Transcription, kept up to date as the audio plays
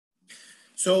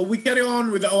So we carry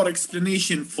on with our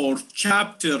explanation for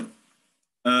chapter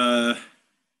uh,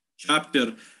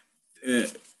 4,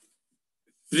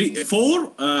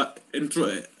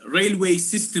 railway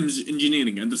systems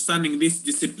engineering, understanding this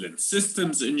discipline,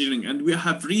 systems engineering, and we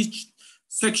have reached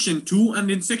section 2. And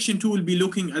in section 2, we'll be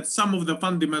looking at some of the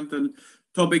fundamental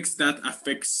topics that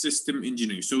affect system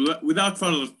engineering. So without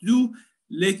further ado,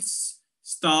 let's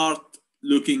start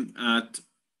looking at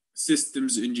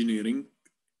systems engineering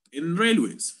in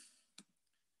railways.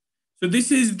 So this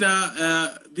is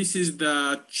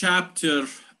the chapter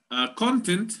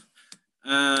content,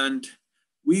 and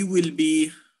we will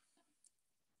be,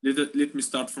 let me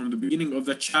start from the beginning of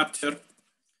the chapter.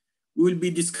 We will be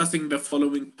discussing the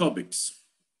following topics.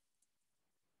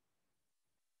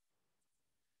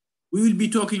 We will be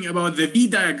talking about the V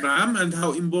diagram and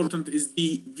how important is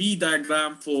the V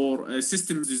diagram for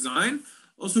systems design.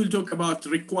 Also, we'll talk about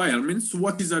requirements.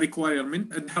 What is a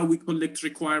requirement and how we collect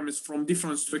requirements from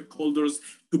different stakeholders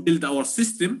to build our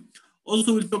system.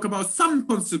 Also, we'll talk about some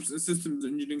concepts in systems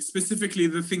engineering, specifically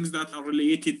the things that are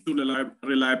related to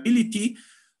reliability.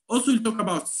 Also, we'll talk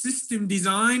about system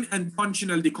design and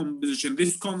functional decomposition,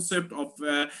 this concept of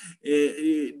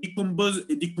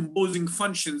decomposing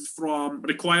functions from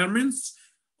requirements.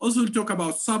 Also, we'll talk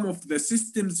about some of the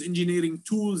systems engineering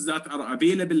tools that are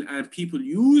available and people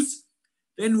use.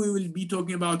 Then we will be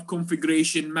talking about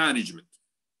configuration management.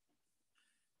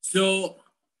 So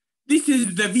this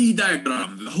is the V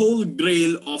diagram, the whole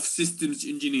grail of systems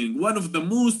engineering, one of the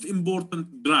most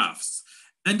important graphs.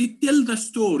 And it tells the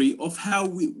story of how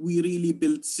we really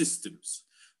build systems.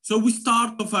 So we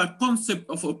start with a concept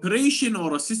of operation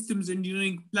or a systems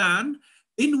engineering plan.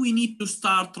 Then we need to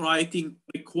start writing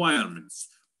requirements.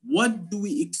 What do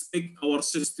we expect our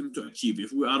system to achieve?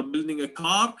 If we are building a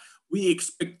car, we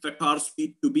expect the car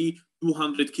speed to be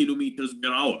 200 kilometers per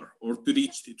hour or to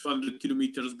reach 200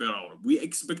 kilometers per hour. We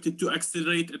expect it to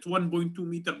accelerate at 1.2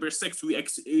 meters per second. We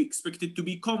expect it to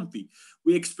be comfy.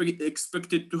 We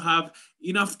expect it to have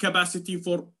enough capacity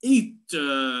for eight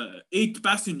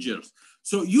passengers.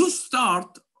 So you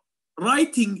start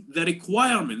writing the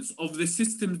requirements of the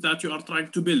systems that you are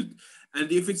trying to build. And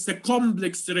if it's a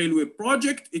complex railway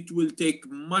project, it will take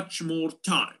much more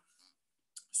time.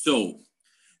 So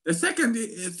the second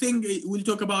thing, we'll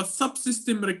talk about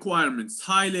subsystem requirements,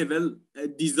 high-level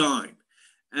design.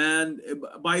 And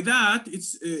by that,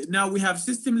 it's now we have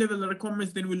system-level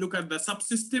requirements, then we look at the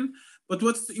subsystem. But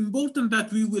what's important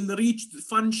that we will reach the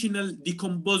functional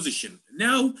decomposition.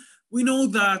 Now, we know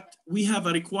that we have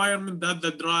a requirement that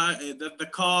the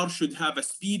car should have a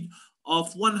speed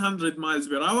of 100 miles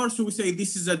per hour. So we say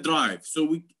this is a drive. So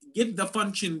we get the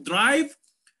function drive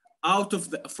out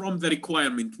of from the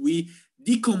requirement. We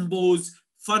decompose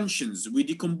functions. We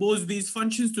decompose these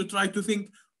functions to try to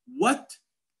think what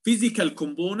physical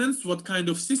components, what kind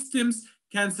of systems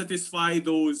can satisfy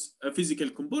those physical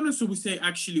components. So we say,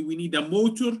 actually, we need a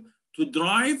motor to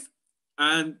drive,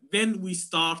 and then we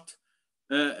start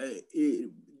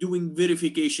doing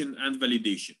verification and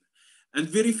validation. And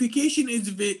verification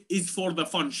is for the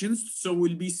functions. So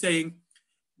we'll be saying,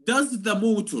 does the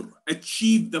motor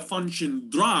achieve the function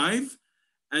drive?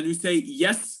 And we say,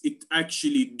 yes, it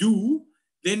actually do.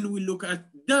 Then we look at,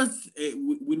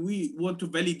 when we want to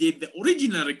validate the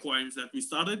original requirements that we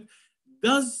started,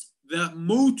 does the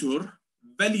motor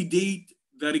validate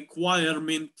the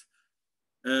requirement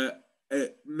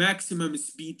maximum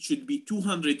speed should be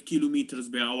 200 kilometers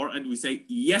per hour? And we say,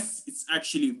 yes, it's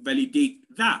actually validate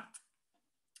that.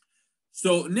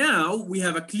 So now we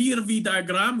have a clear V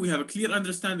diagram. We have a clear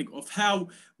understanding of how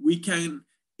we can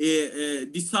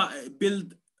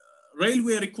build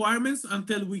railway requirements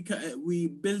until we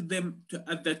build them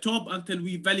at the top until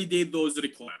we validate those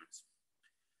requirements.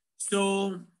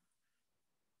 So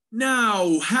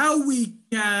now how we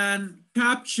can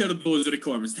capture those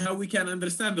requirements, how we can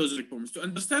understand those requirements. To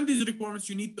understand these requirements,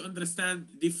 you need to understand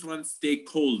different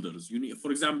stakeholders. You need,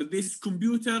 for example, this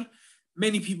computer,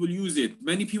 many people use it.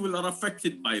 Many people are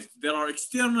affected by it. There are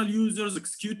external users,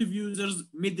 executive users,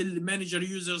 middle manager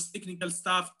users, technical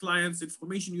staff, clients,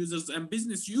 information users, and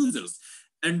business users,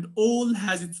 and all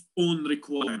has its own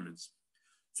requirements.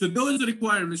 So those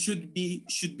requirements should be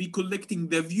collecting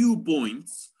the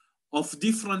viewpoints of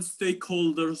different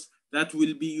stakeholders that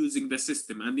will be using the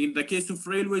system. And in the case of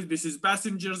railways, this is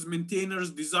passengers, maintainers,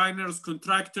 designers,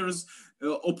 contractors,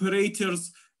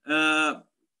 operators,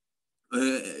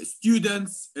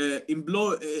 students,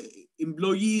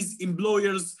 employees,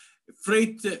 employers,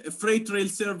 freight rail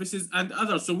services, and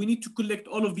others. So we need to collect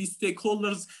all of these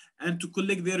stakeholders and to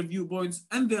collect their viewpoints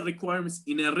and their requirements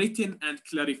in a written and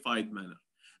clarified manner,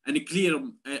 and a clear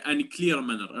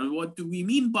manner. And what do we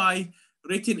mean by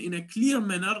written in a clear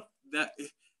manner that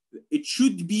it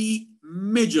should be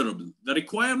measurable. The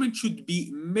requirement should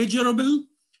be measurable,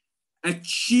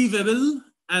 achievable,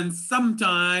 and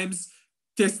sometimes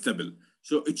testable.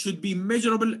 So it should be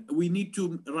measurable. We need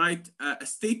to write a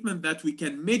statement that we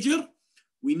can measure.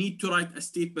 We need to write a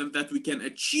statement that we can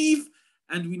achieve,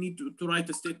 and we need to write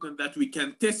a statement that we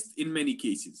can test in many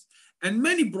cases. And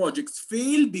many projects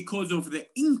fail because of the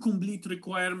incomplete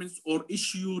requirements or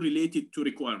issue related to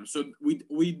requirements. So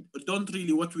we don't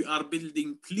really what we are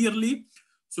building clearly.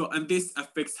 So, and this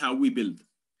affects how we build.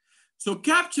 So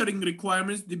capturing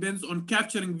requirements depends on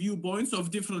capturing viewpoints of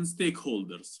different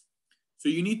stakeholders. So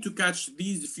you need to catch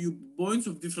these viewpoints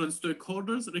of different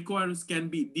stakeholders. Requirements can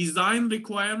be design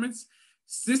requirements,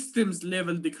 systems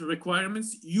level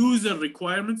requirements, user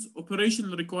requirements,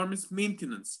 operational requirements,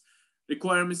 maintenance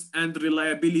requirements, and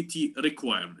reliability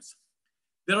requirements.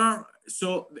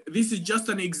 So this is just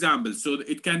an example. So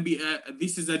it can be,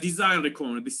 this is a design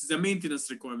requirement, this is a maintenance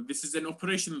requirement, this is an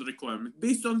operational requirement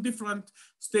based on different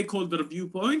stakeholder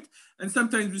viewpoint. And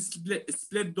sometimes we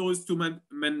split those to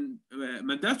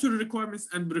mandatory requirements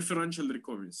and preferential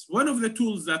requirements. One of the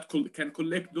tools that can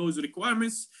collect those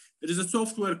requirements, there is a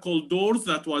software called Doors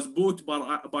that was bought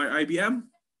by IBM.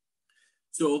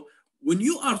 So when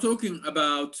you are talking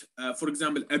about, for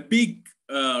example, a big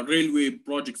railway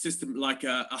project system, like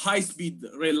a high-speed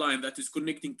rail line that is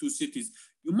connecting two cities,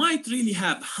 you might really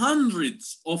have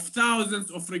hundreds of thousands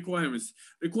of requirements.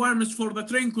 Requirements for the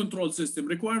train control system,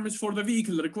 requirements for the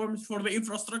vehicle, requirements for the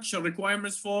infrastructure,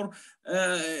 requirements for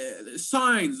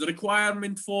signs,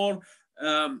 requirement for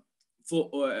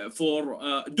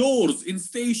doors in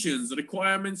stations,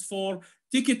 requirements for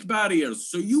ticket barriers.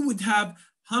 So you would have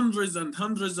hundreds and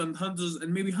hundreds and hundreds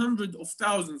and maybe hundreds of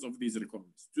thousands of these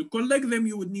requirements. To collect them,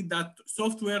 you would need that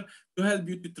software to help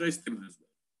you to trace them as well.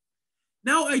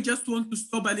 Now I just want to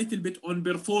stop a little bit on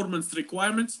performance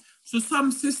requirements. So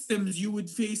some systems you would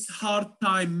face hard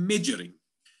time measuring.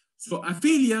 So a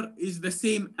failure is the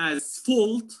same as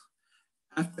fault.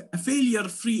 A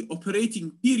failure-free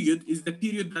operating period is the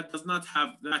period that does not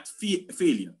have that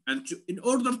failure. And in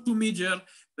order to measure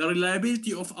the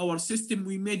reliability of our system,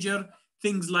 we measure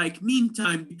things like mean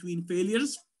time between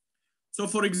failures. So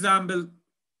for example,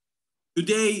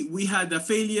 today we had a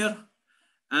failure,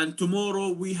 and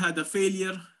tomorrow we had a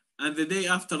failure, and the day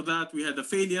after that we had a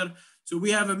failure. So we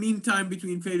have a mean time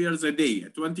between failures a day,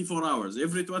 24 hours.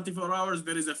 Every 24 hours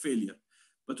there is a failure.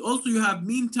 But also you have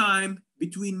mean time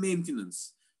between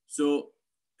maintenance. So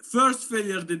first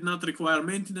failure did not require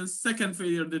maintenance, second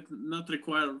failure did not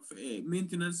require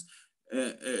maintenance.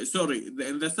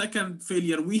 In the second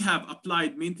failure, we have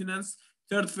applied maintenance.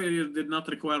 Third failure did not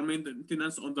require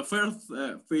maintenance. On the first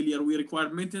failure, we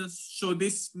required maintenance. So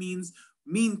this means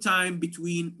mean time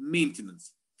between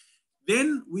maintenance.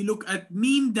 Then we look at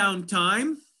mean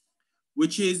downtime,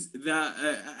 which is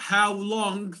how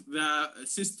long the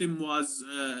system was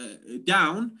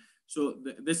down. So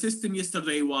the system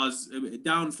yesterday was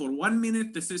down for 1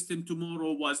 minute. The system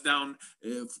tomorrow was down,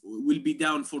 will be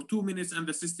down for 2 minutes, and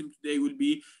the system today will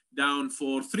be down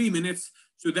for 3 minutes.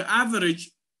 So the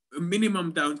average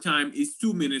minimum downtime is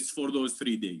 2 minutes for those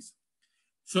 3 days.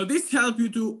 So this helps you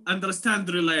to understand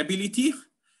reliability,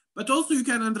 but also you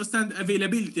can understand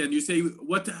availability, and you say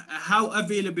how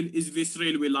available is this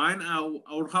railway line,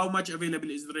 or how much available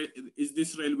is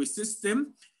this railway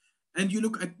system. And you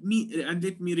look at me, and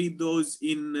let me read those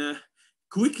in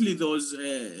quickly, those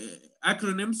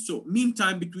acronyms. So mean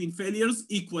time between failures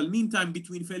equal mean time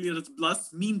between failures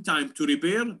plus mean time to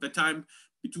repair, the time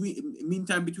between mean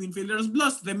time between failures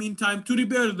plus the mean time to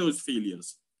repair those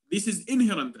failures. This is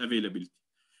inherent availability.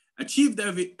 Achieved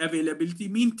availability,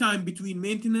 mean time between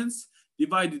maintenance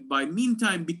divided by mean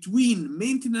time between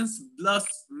maintenance plus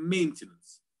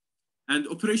maintenance. And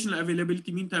operational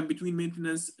availability, mean time between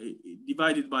maintenance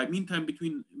divided by mean time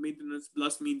between maintenance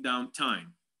plus mean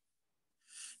downtime.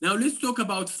 Now let's talk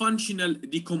about functional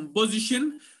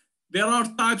decomposition. There are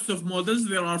types of models.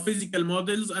 There are physical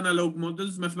models, analog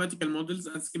models, mathematical models,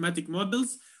 and schematic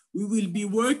models. We will be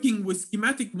working with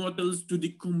schematic models to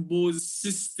decompose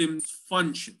systems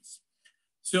functions.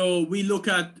 So we look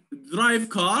at drive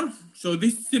car. So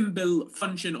this simple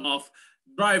function of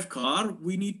drive car,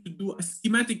 we need to do a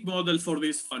schematic model for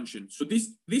this function. So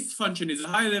this function is a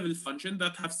high-level function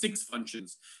that have 6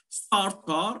 functions: start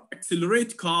car,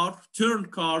 accelerate car, turn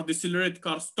car, decelerate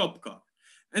car, stop car.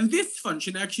 And this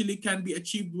function actually can be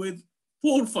achieved with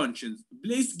 4 functions: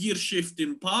 place gear shift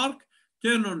in park,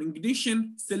 turn on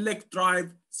ignition, select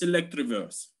drive, select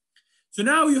reverse. So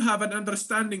now you have an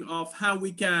understanding of how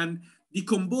we can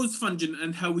decompose function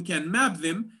and how we can map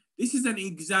them. This is an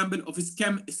example of a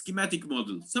schematic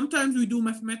model. Sometimes we do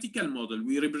mathematical model.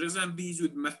 We represent these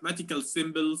with mathematical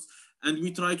symbols and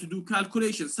we try to do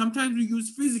calculations. Sometimes we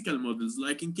use physical models,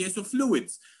 like in case of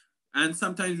fluids. And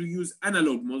sometimes we use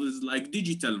analog models like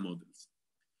digital models.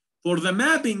 For the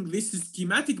mapping, this is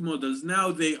schematic models.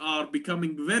 Now they are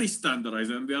becoming very standardized,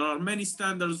 and there are many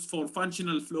standards for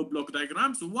functional flow block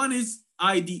diagrams. One is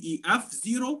IDEF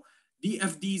 0,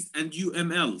 DFDs, and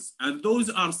UMLs. And those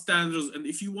are standards. And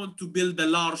if you want to build a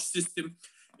large system,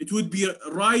 it would be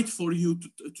right for you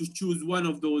to choose one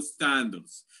of those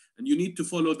standards. And you need to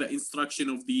follow the instruction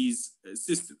of these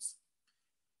systems.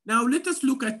 Now let us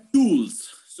look at tools.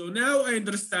 So now I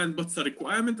understand what's the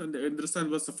requirement and I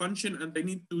understand what's the function, and I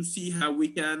need to see how we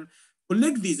can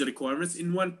collect these requirements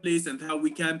in one place and how we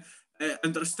can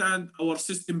understand our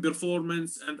system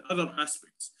performance and other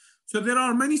aspects. So there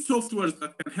are many softwares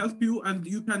that can help you, and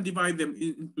you can divide them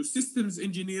into systems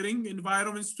engineering,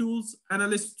 environments tools,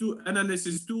 analysis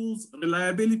tools,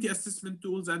 reliability assessment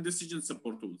tools, and decision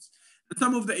support tools. And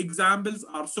some of the examples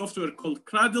are software called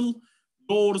Cradle,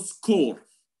 Doors, Core.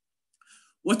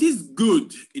 What is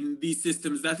good in these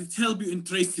systems that it helps you in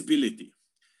traceability.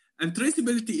 And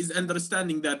traceability is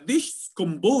understanding that this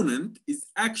component is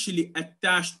actually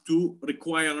attached to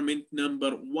requirement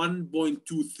number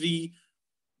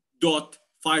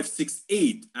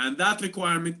 1.23.568. And that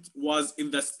requirement was in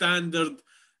the standard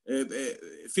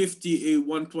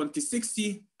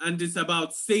 50A12060, and it's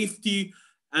about safety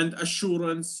and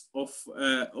assurance of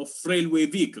railway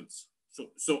vehicles.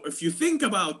 So if you think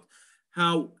about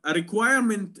how a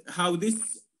requirement, how this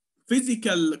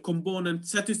physical component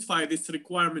satisfy this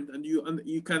requirement, and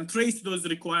you can trace those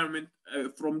requirements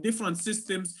from different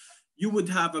systems, you would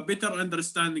have a better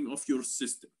understanding of your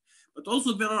system. But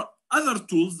also there are other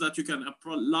tools that you can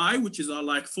apply, which are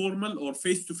like formal or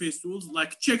face-to-face tools,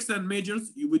 like checks and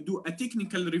measures. You would do a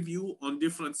technical review on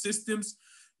different systems.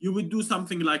 You would do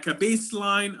something like a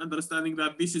baseline, understanding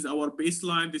that this is our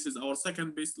baseline, this is our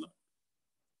second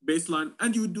baseline,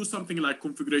 and you would do something like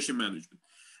configuration management.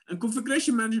 And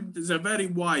configuration management is a very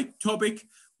wide topic,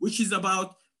 which is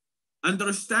about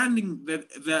understanding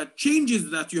the changes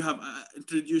that you have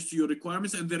introduced to your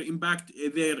requirements and their impact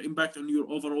on your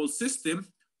overall system,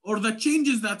 or the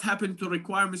changes that happen to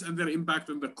requirements and their impact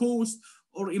on the cost,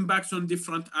 or impacts on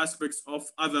different aspects of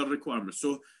other requirements.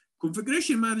 So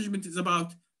configuration management is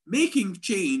about making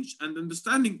change and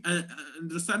understanding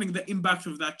the impact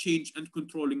of that change and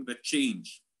controlling the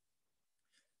change.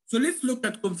 So let's look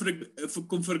at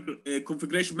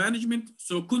configuration management.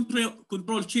 So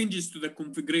control changes to the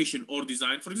configuration or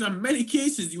design. For example, in many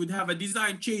cases you would have a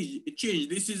design change.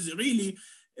 This is really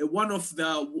one of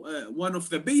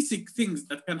the basic things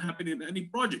that can happen in any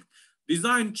project.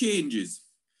 Design changes.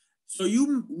 So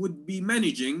you would be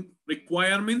managing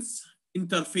requirements,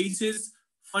 interfaces,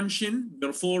 function,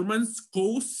 performance,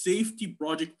 cost, safety,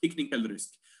 project, technical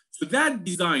risk. So that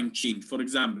design change, for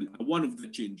example, one of the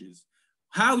changes.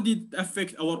 How did it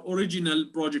affect our original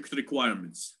project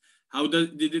requirements? How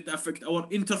did it affect our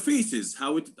interfaces?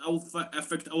 How it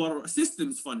affect our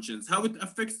systems functions? How it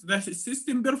affects the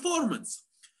system performance?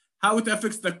 How it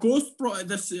affects the cost,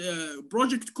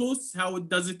 project costs? How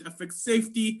does it affect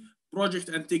safety, project,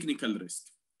 and technical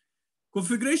risk?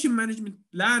 Configuration management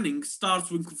planning starts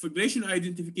with configuration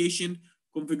identification,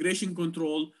 configuration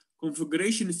control,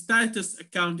 configuration status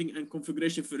accounting, and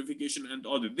configuration verification and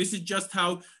audit. This is just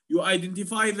how you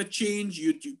identify the change,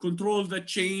 you control the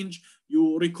change,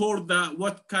 you record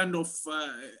what kind of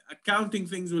accounting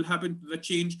things will happen to the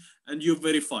change, and you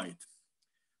verify it.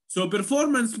 So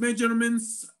performance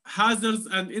measurements, hazards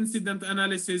and incident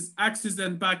analysis, access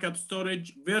and backup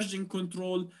storage, version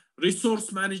control,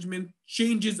 resource management,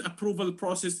 changes approval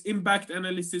process, impact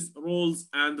analysis, roles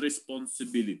and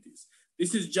responsibilities.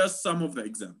 This is just some of the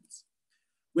examples.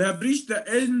 We have reached the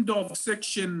end of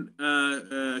section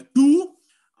 2.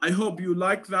 I hope you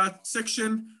like that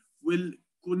section. We'll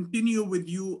continue with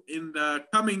you in the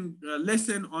coming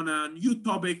lesson on a new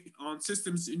topic on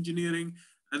systems engineering.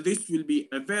 And this will be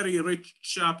a very rich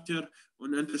chapter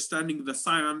on understanding the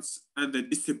science and the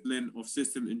discipline of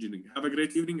system engineering. Have a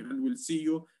great evening, and we'll see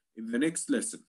you in the next lesson.